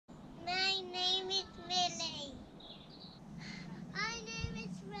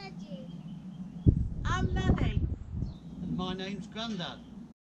my name's Grandad.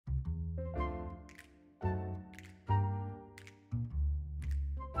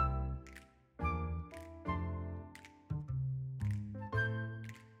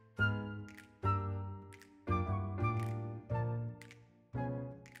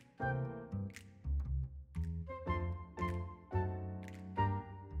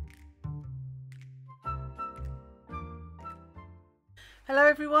 Hello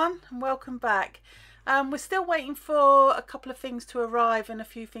everyone and welcome back. We're still waiting for a couple of things to arrive and a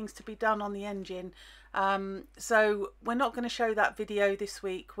few things to be done on the engine. So we're not going to show that video this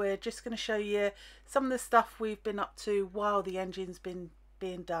week. We're just going to show you some of the stuff we've been up to while the engine's been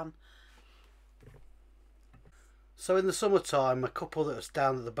being done. So in the summertime, a couple that's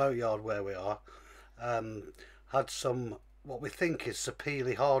down at the boatyard where we are had some what we think is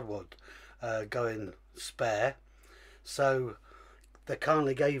sapele hardwood going spare. So they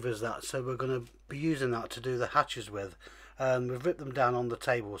kindly gave us that, so we're going to be using that to do the hatches with. We've ripped them down on the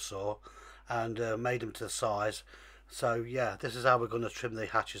table saw and made them to the size. So yeah, this is how we're going to trim the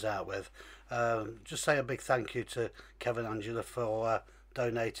hatches out with. Just say a big thank you to Kevin and Angela for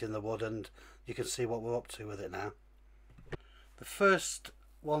donating the wood, and you can see what we're up to with it now. The first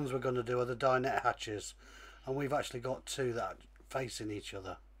ones we're going to do are the dinette hatches, and we've actually got two that are facing each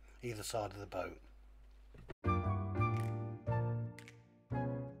other either side of the boat.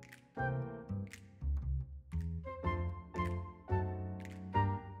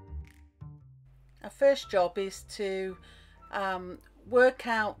 Our first job is to work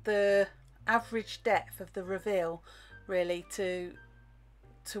out the average depth of the reveal, really, to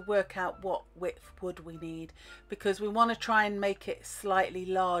work out what width wood we need, because we want to try and make it slightly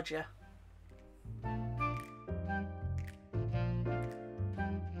larger.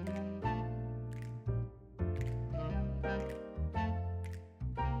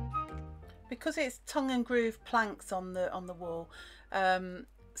 Because it's tongue and groove planks on the wall,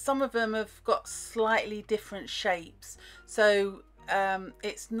 some of them have got slightly different shapes, so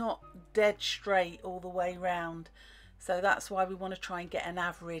it's not dead straight all the way round. So that's why we want to try and get an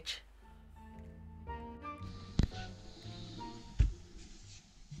average.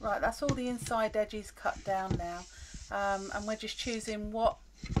 Right, that's all the inside edges cut down now, and we're just choosing what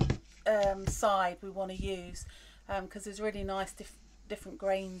side we want to use, because there's really nice different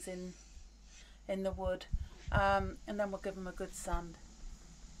grains in the wood, and then we'll give them a good sand.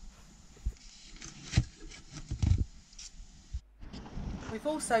 We've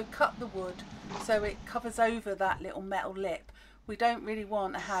also cut the wood so it covers over that little metal lip. We don't really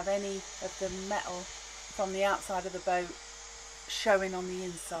want to have any of the metal from the outside of the boat showing on the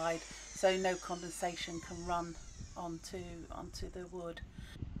inside, so no condensation can run onto the wood.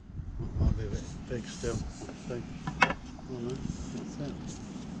 Might be a bit big still, I think. Oh no, that's it.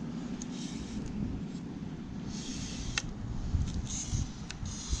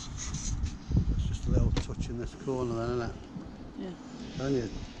 It's just a little touch in this corner then, isn't it? Yeah. Only a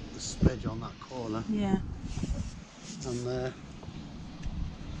smidge on that corner. Yeah. And there.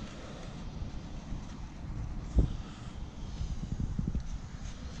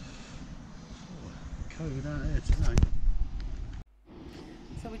 Code out here today.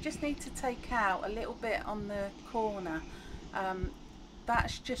 So we just need to take out a little bit on the corner.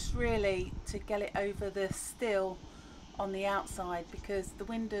 That's just really to get it over the steel on the outside, because the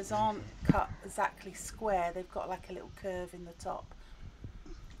windows aren't cut exactly square, they've got like a little curve in the top.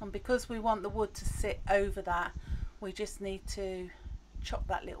 And because we want the wood to sit over that, we just need to chop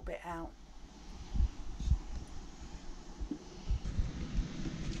that little bit out.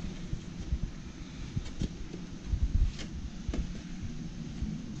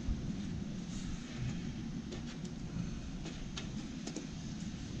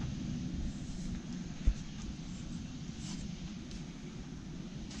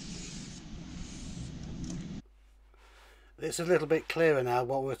 It's a little bit clearer now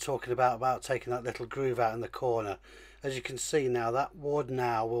what we're talking about taking that little groove out in the corner. As you can see now, that wood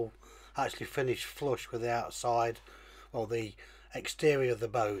now will actually finish flush with the outside, or the exterior of the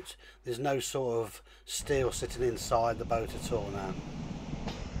boat. There's no sort of steel sitting inside the boat at all now.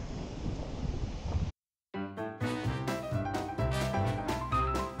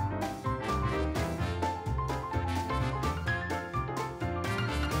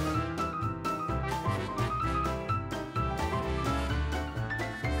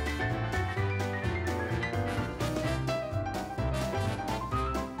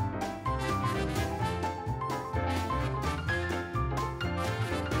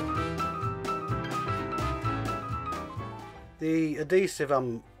 The adhesive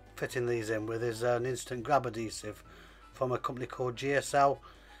I'm fitting these in with is an instant grab adhesive from a company called GSL.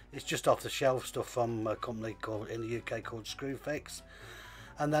 It's just off the shelf stuff from a company called in the UK called Screwfix.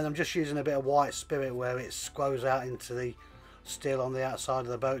 And then I'm just using a bit of white spirit where it squoze out into the steel on the outside of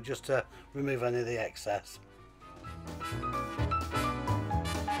the boat just to remove any of the excess.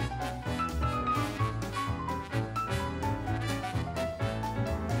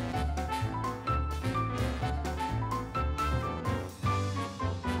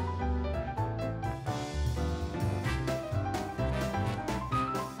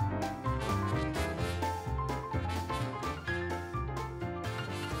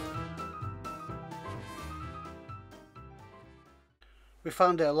 We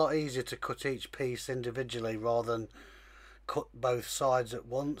found it a lot easier to cut each piece individually rather than cut both sides at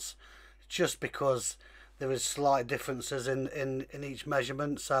once, just because there is slight differences in each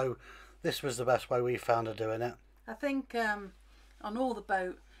measurement, so this was the best way we found of doing it. I think on all the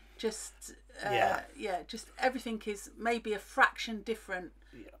boat, just just everything is maybe a fraction different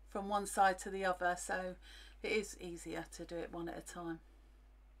from one side to the other, so it is easier to do it one at a time.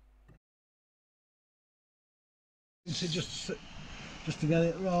 So just to get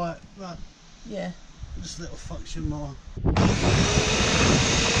it right, Yeah. just a little function more.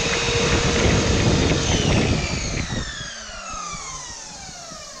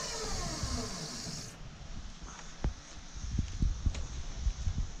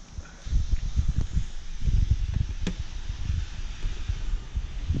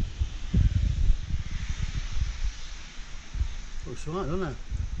 Looks right, doesn't it?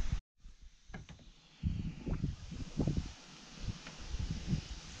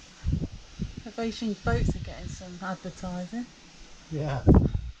 Beijing boats are getting some advertising. Yeah.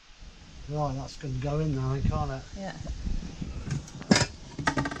 Right, that's going to go in now, can't it? Yeah.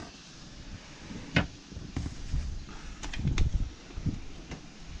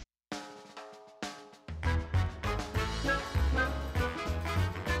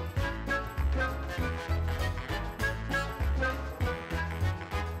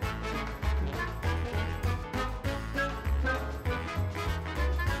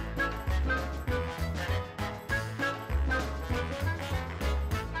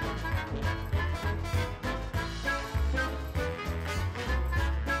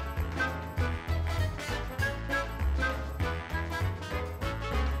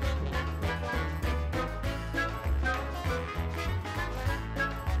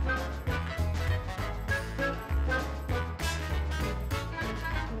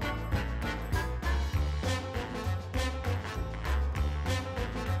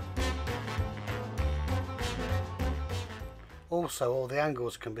 Also, all the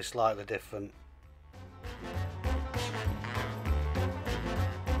angles can be slightly different.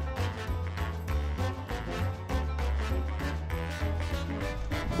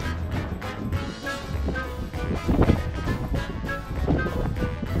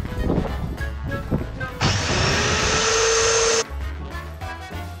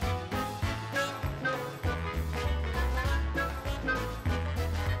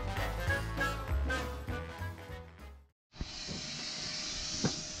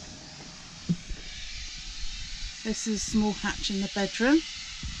 This is a small hatch in the bedroom.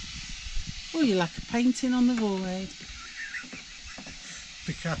 Oh, you like a painting on the wall, Aid.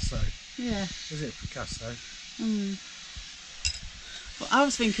 Picasso. Yeah. Is it Picasso? Well, I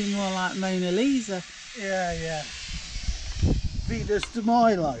was thinking more like Mona Lisa. Yeah, yeah. Venus de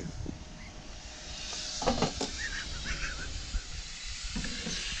Milo.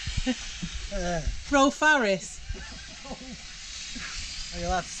 Rolf Harris. Are you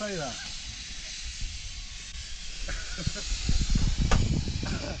allowed to say that?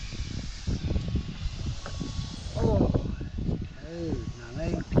 Oh,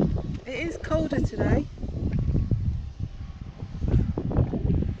 Nanny. It is colder today.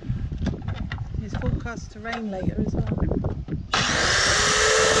 It's forecast to rain later as well.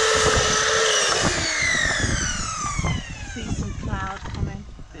 See some cloud coming.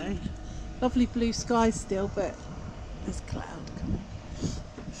 Hey? Lovely blue sky still, but there's cloud coming.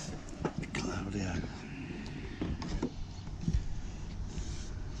 Cloud, yeah.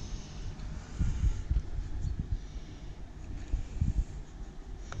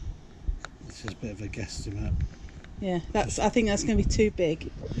 This is a bit of a guesstimate. Yeah, I think that's going to be too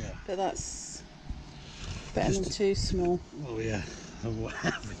big. Yeah. But that's better than too small. Oh yeah, every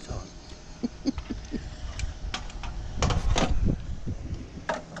time.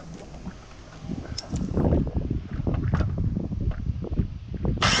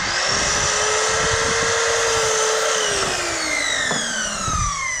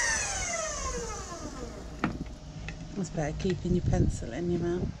 That's better keeping your pencil in your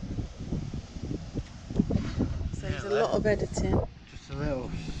mouth. Saves a lot of editing. Just a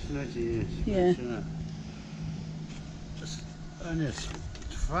little. 1980 Yeah. isn't it? Just only a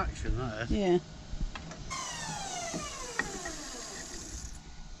fraction, that is. Yeah.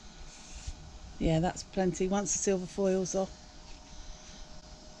 Yeah, that's plenty. Once the silver foil's off.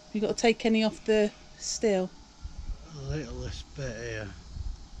 You got to take any off the steel? A little this bit here.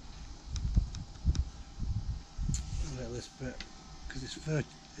 A little this bit, because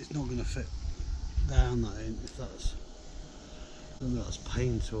it's not going to fit down that in, if that's, I don't know, that's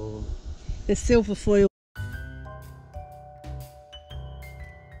paint or... The silver foil.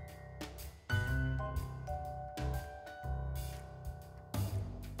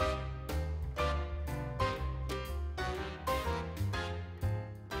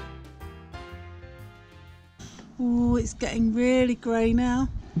 Oh, it's getting really grey now.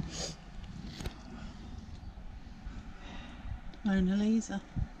 Mona Lisa.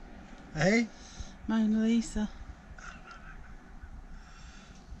 Hey? Mona Lisa.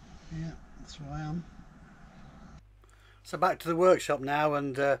 Yeah, that's where I am. So back to the workshop now,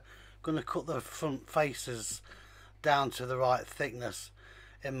 and going to cut the front faces down to the right thickness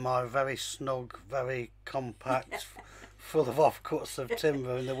in my very snug, very compact, full of offcuts of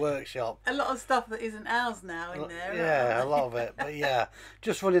timber in the workshop. A lot of stuff that isn't ours now in there. Yeah, a lot of it, but yeah,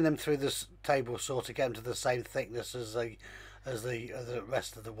 just running them through this table saw to get them to the same thickness as the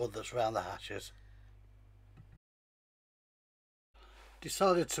rest of the wood that's around the hatches.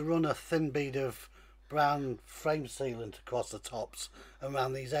 Decided to run a thin bead of brown frame sealant across the tops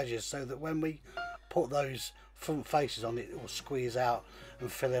around these edges, so that when we put those front faces on, it will squeeze out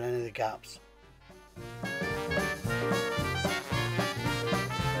and fill in any of the gaps.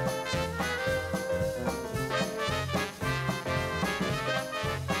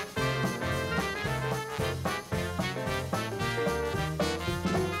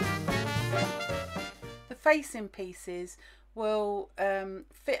 The facing pieces will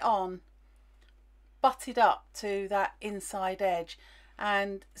fit on butted up to that inside edge,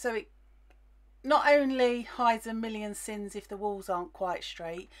 and so it not only hides a million sins if the walls aren't quite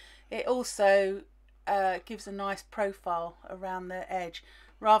straight, it also gives a nice profile around the edge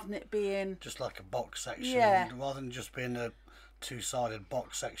rather than it being just like a box section. Yeah. Rather than just being a two-sided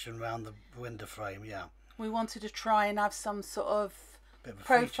box section around the window frame. Yeah, we wanted to try and have some sort of bit of a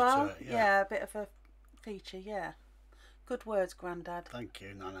profile. feature to it, Yeah, a bit of a feature. Yeah, good words, Grandad. Thank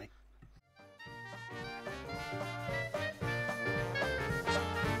you, Nanny.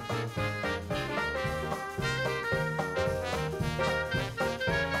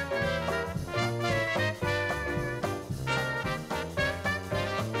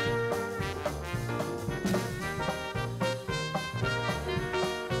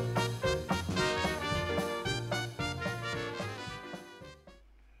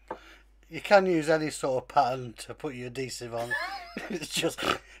 You can use any sort of pattern to put your adhesive on.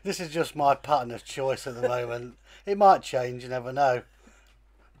 This is just my pattern of choice at the moment. It might change, you never know.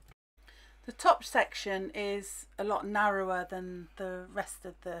 The top section is a lot narrower than the rest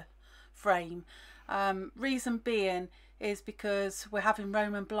of the frame. Reason being is because we're having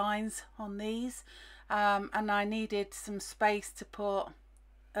Roman blinds on these, and I needed some space to put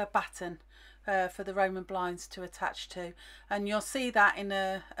a batten for the Roman blinds to attach to, and you'll see that in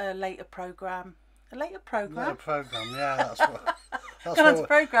a later programme. A later programme? Later programme, yeah,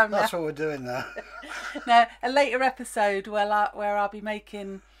 that's what we're doing now. No, a later episode where I'll be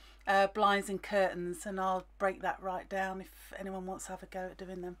making blinds and curtains, and I'll break that right down if anyone wants to have a go at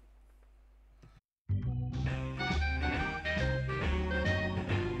doing them.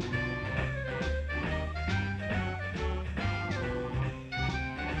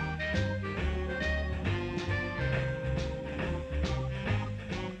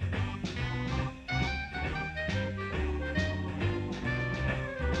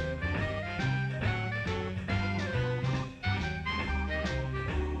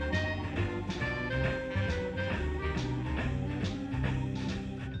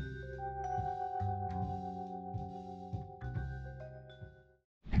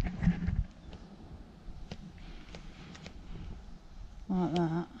 Like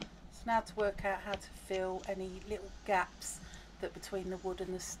that. So now to work out how to fill any little gaps that between the wood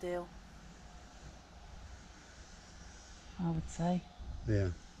and the steel, I would say. Yeah.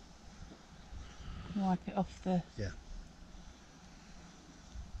 Wipe it off the... Yeah.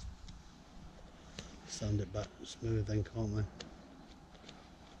 Sand it back smooth then, can't we?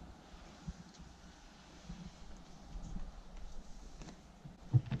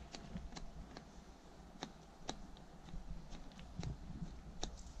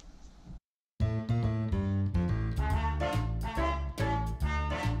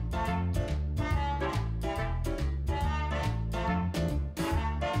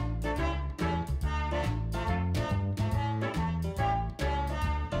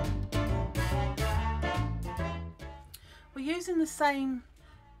 using the same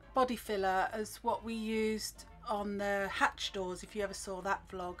body filler as what we used on the hatch doors, if you ever saw that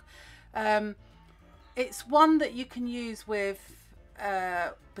vlog. It's one that you can use with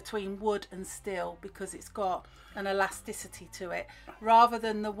between wood and steel because it's got an elasticity to it, rather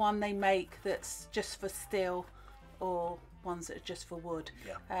than the one they make that's just for steel or ones that are just for wood.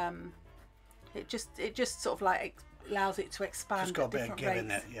 Yeah. It just sort of like allows it to expand. Just got a bit of give rates. in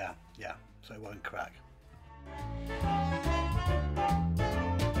it, yeah, so it won't crack.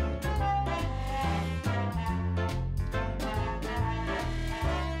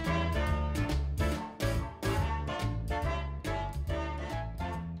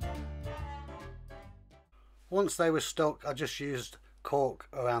 Once they were stuck, I just used cork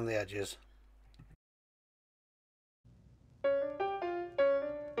around the edges.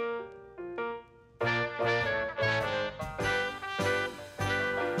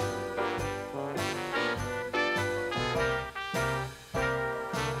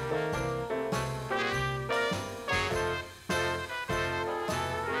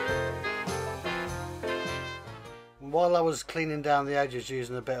 While I was cleaning down the edges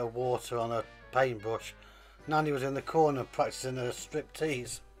using a bit of water on a paintbrush, Nanny was in the corner practicing a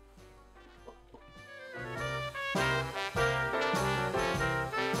striptease.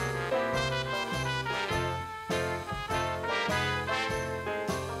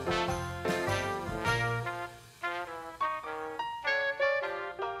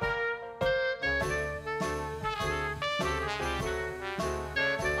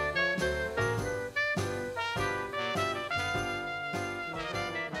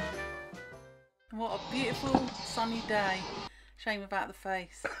 What a beautiful sunny day. Shame about the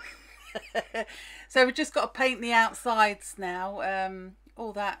face. So we've just got to paint the outsides now.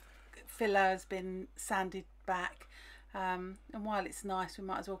 All that filler has been sanded back, and while it's nice, we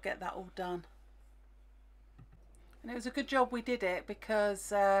might as well get that all done. And it was a good job we did it, because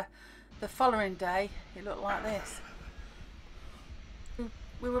the following day it looked like this.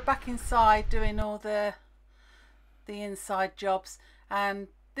 We were back inside doing all the inside jobs, and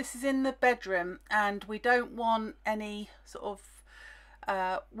this is in the bedroom, and we don't want any sort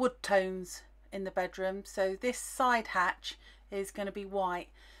of wood tones in the bedroom, so this side hatch is going to be white.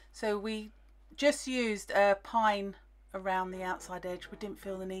 So we just used pine around the outside edge. We didn't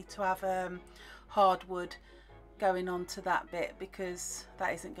feel the need to have hardwood going on to that bit, because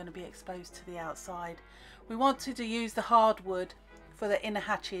that isn't going to be exposed to the outside. We wanted to use the hardwood for the inner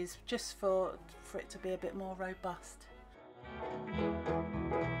hatches, just for it to be a bit more robust.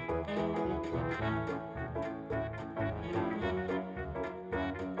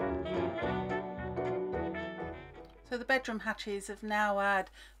 So the bedroom hatches have now had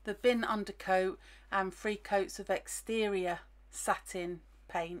the bin undercoat and 3 coats of exterior satin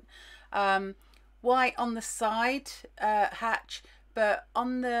paint. White on the side hatch, but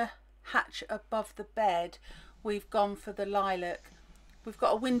on the hatch above the bed we've gone for the lilac. We've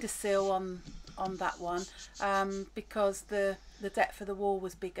got a windowsill on that one, because the depth of the wall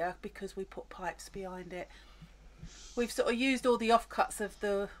was bigger, because we put pipes behind it. We've sort of used all the offcuts of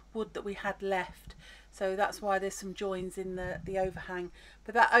the wood that we had left, so that's why there's some joins in the overhang.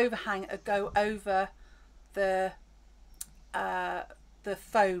 But that overhang will go over the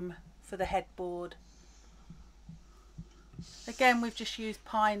foam for the headboard. Again, we've just used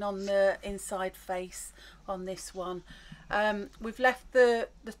pine on the inside face on this one. We've left the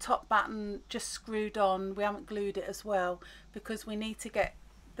top batten just screwed on. We haven't glued it as well, because we need to get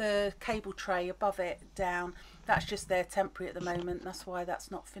the cable tray above it down. That's just there temporary at the moment. That's why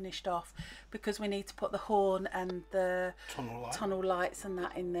that's not finished off, because we need to put the horn and the tunnel lights and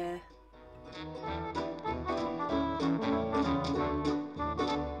that in there.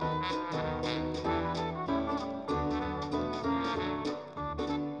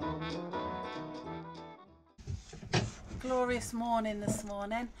 Glorious morning this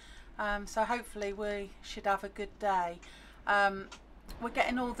morning, so hopefully we should have a good day. We're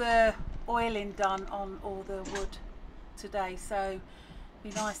getting all the oiling done on all the wood today, so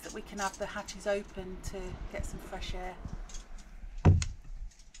it'd be nice that we can have the hatches open to get some fresh air.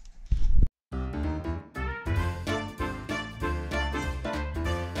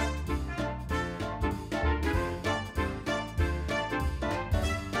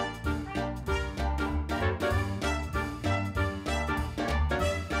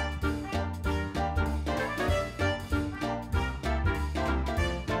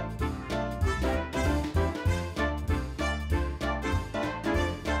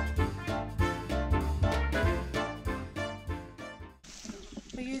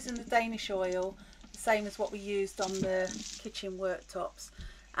 Using the Danish oil, the same as what we used on the kitchen worktops,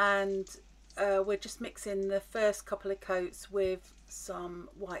 and we're just mixing the first couple of coats with some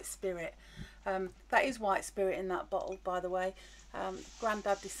white spirit. That is white spirit in that bottle, by the way.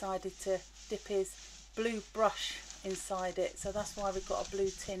 Grandad decided to dip his blue brush inside it, so that's why we've got a blue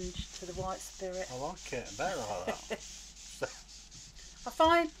tinge to the white spirit. I like it better like that. I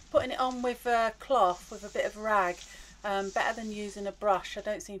find putting it on with a cloth, with a bit of rag, better than using a brush. I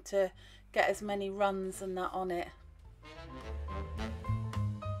don't seem to get as many runs and that on it.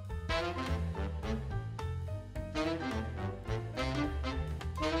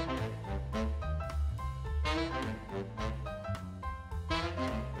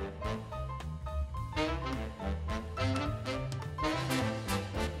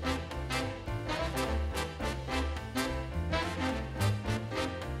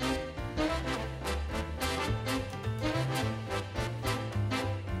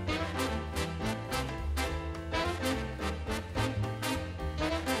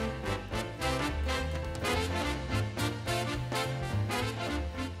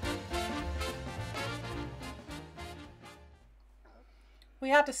 We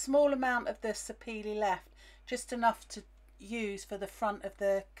had a small amount of the sapele left, just enough to use for the front of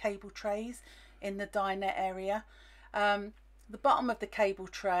the cable trays in the dinette area. The bottom of the cable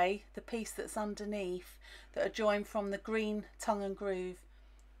tray, the piece that's underneath, that are joined from the green tongue and groove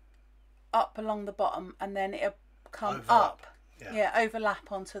up along the bottom, and then it'll come Overlap. up, yeah,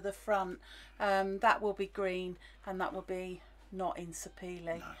 overlap onto the front. That will be green, and that will be not in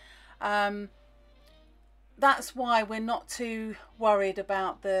sapele. No. That's why we're not too worried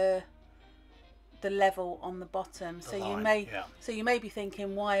about the level on the bottom. So you may be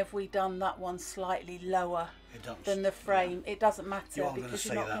thinking, why have we done that one slightly lower than the frame? Yeah. It doesn't matter, because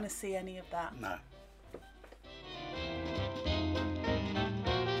you're not going to see any of that. No.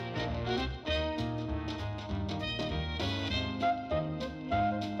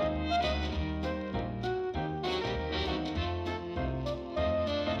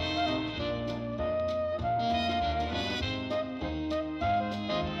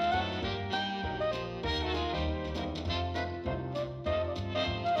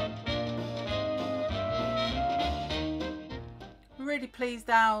 Really pleased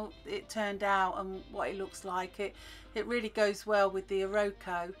how it turned out and what it looks like. It really goes well with the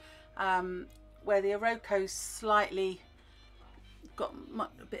Iroko, where the Iroko's slightly got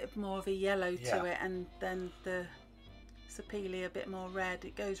a bit more of a yellow to it, and then the sapele a bit more red.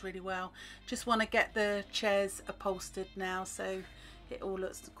 It goes really well. Just want to get the chairs upholstered now, so it all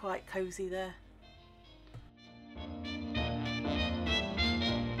looks quite cozy there.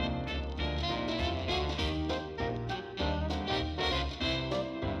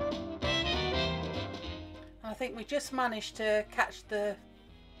 I think we just managed to catch the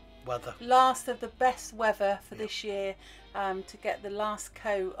weather, last of the best weather for this year, to get the last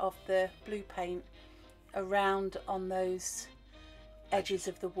coat of the blue paint around on those edges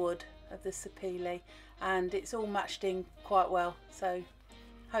of the wood of the sapele, and it's all matched in quite well, so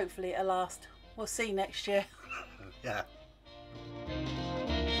hopefully it'll last. We'll see next year. Yeah.